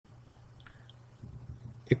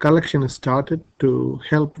a collection is started to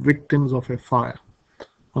help victims of a fire.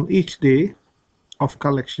 On each day of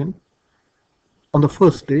collection, on the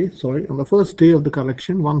first day of the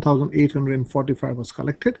collection, 1,845 was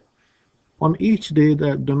collected. On each day,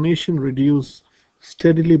 the donation reduced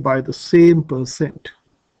steadily by the same percent.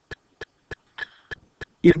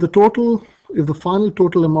 If the final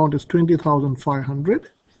total amount is 20,500,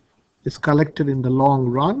 is collected in the long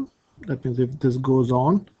run, that means if this goes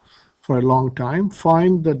on for a long time,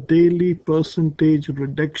 find the daily percentage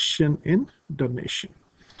reduction in donation.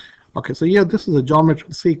 Okay, so here this is a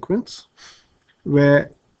geometric sequence where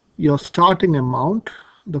your starting amount,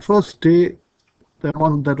 the first day, the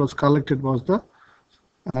amount that was collected was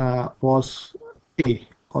A,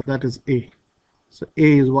 or that is A. So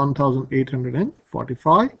A is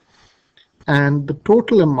 1,845, and the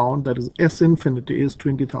total amount, that is S infinity, is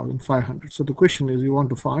 20,500. So the question is, you want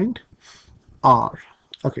to find R.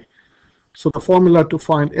 Okay, so the formula to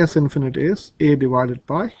find S infinity is A divided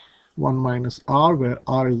by 1 minus R, where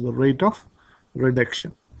R is the rate of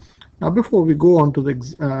reduction. Now, before we go on to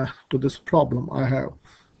this problem, I have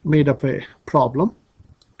made up a problem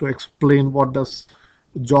to explain what does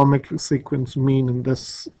geometric sequence mean in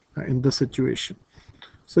this situation.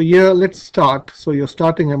 So here, let's start. So your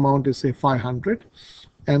starting amount is say 500,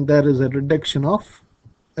 and there is a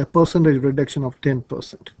percentage reduction of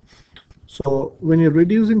 10%. So when you're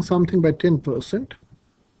reducing something by 10%,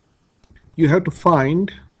 you have to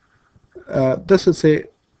find, this is a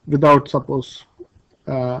without, suppose,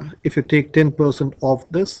 if you take 10% of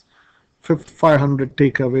this, 500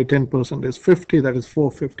 take away 10% is 50, that is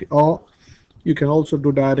 450. Or you can also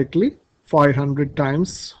do directly 500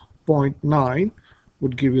 times 0.9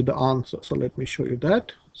 would give you the answer. So let me show you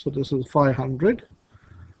that. So this is 500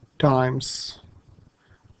 times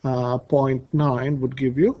 0.9 would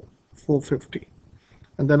give you 450.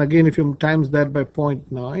 And then again, if you times that by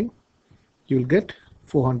 0.9, you'll get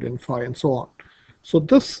 405, and so on. So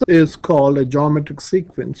this is called a geometric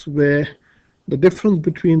sequence where the difference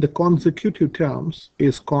between the consecutive terms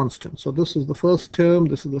is constant. So this is the first term,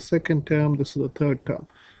 this is the second term, this is the third term.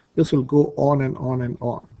 This will go on and on and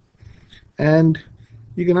on. And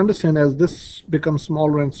you can understand as this becomes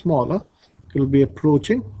smaller and smaller, it will be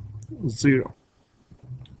approaching 0.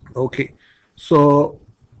 Okay, so,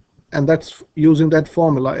 and that's using that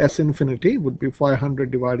formula, S infinity would be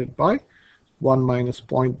 500 divided by 1 minus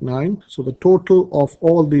 0.9. So the total of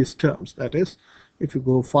all these terms, that is, if you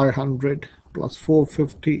go 500 plus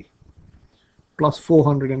 450 plus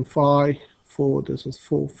 405, this is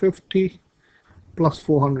 450 plus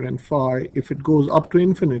 405. If it goes up to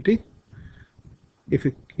infinity, if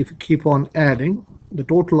you keep on adding, the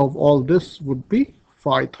total of all this would be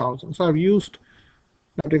 5,000. So I've used,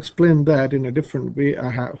 now to explain that in a different way,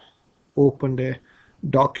 I have opened a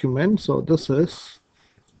document. So this is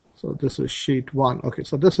sheet 1. Okay,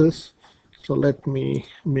 so this is, so let me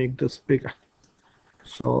make this bigger.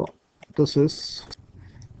 So this is,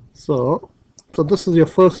 so this is your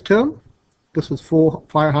first term. This is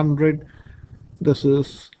 500. This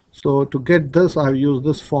is, so to get this, I've used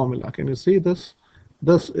this formula. Can you see this?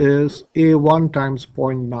 This is A1 times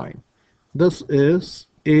 0.9. This is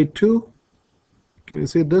A2. Can you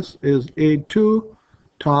see this is A2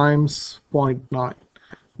 times 0.9.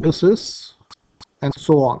 This is, and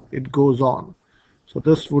so on. It goes on. So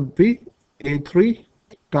this would be A3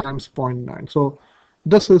 times 0.9. So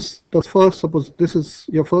this is the first, suppose this is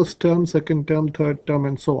your first term, second term, third term,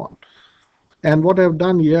 and so on. And what I've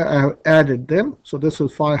done here, I have added them. So this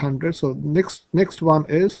is 500. So next one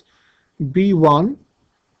is B1.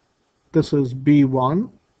 This is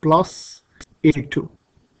B1 plus A2.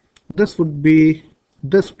 This would be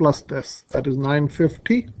this plus this. That is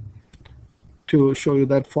 950. To show you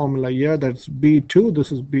that formula here, that's B2.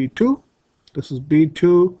 This is B2. This is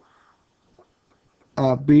B2.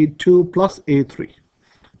 B2 plus A3.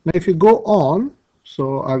 Now, if you go on,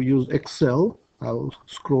 so I've used Excel. I'll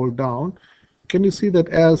scroll down. Can you see that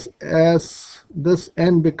as this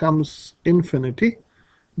n becomes infinity,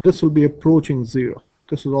 this will be approaching 0.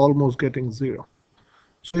 This is almost getting 0.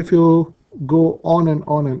 So if you go on and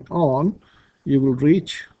on and on, you will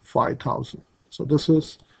reach 5,000. So this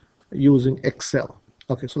is using Excel.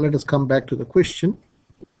 Okay, so let us come back to the question.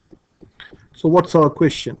 So what's our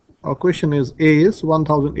question? Our question is A is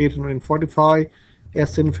 1,845,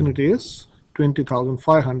 S infinity is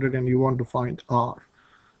 20,500, and you want to find R.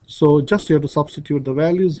 So just you have to substitute the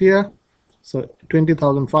values here. So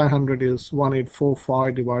 20,500 is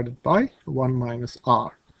 1845 divided by 1 minus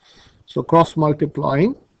R. So cross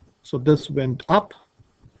multiplying, so this went up,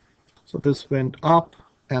 so this went up,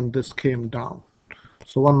 and this came down.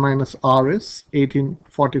 So 1 minus R is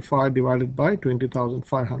 1845 divided by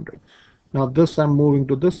 20,500. Now this I'm moving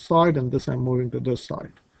to this side and this I'm moving to this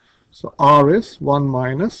side. So R is 1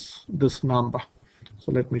 minus this number.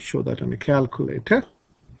 So let me show that on a calculator.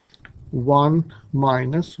 1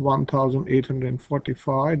 minus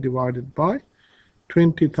 1,845 divided by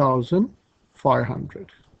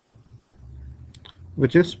 20,500,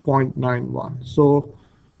 which is 0.91. So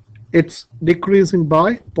it's decreasing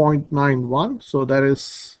by 0.91. So that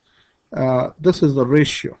is this is the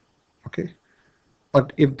ratio. Okay,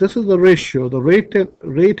 but if this is the ratio, the rate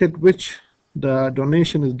at which the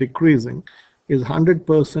donation is decreasing is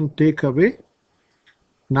 100% take away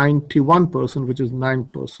 91%, which is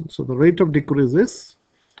 9%. So the rate of decrease is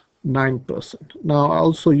 9%. Now I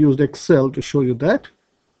also used Excel to show you that.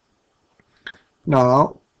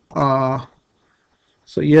 Now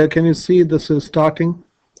so here can you see this is starting.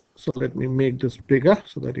 So let me make this bigger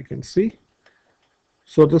so that you can see.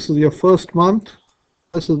 So this is your first month.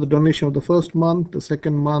 This is the donation of the first month, the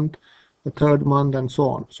second month, the third month, and so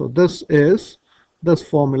on. So this is this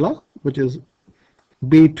formula, which is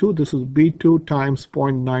B2. This is B2 times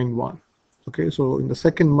 0.91. Okay, so in the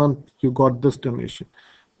second month you got this donation.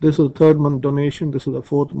 This is the third month donation. This is the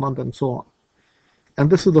fourth month, and so on.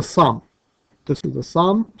 And this is the sum. This is the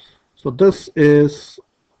sum. So this is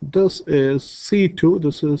C2.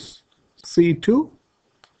 This is C2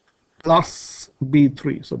 plus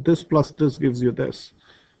B3. So this plus this gives you this,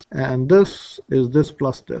 and this is this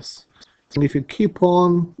plus this. And if you keep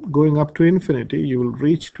on going up to infinity, you will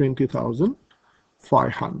reach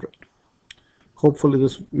 20,500. Hopefully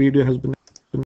this video has been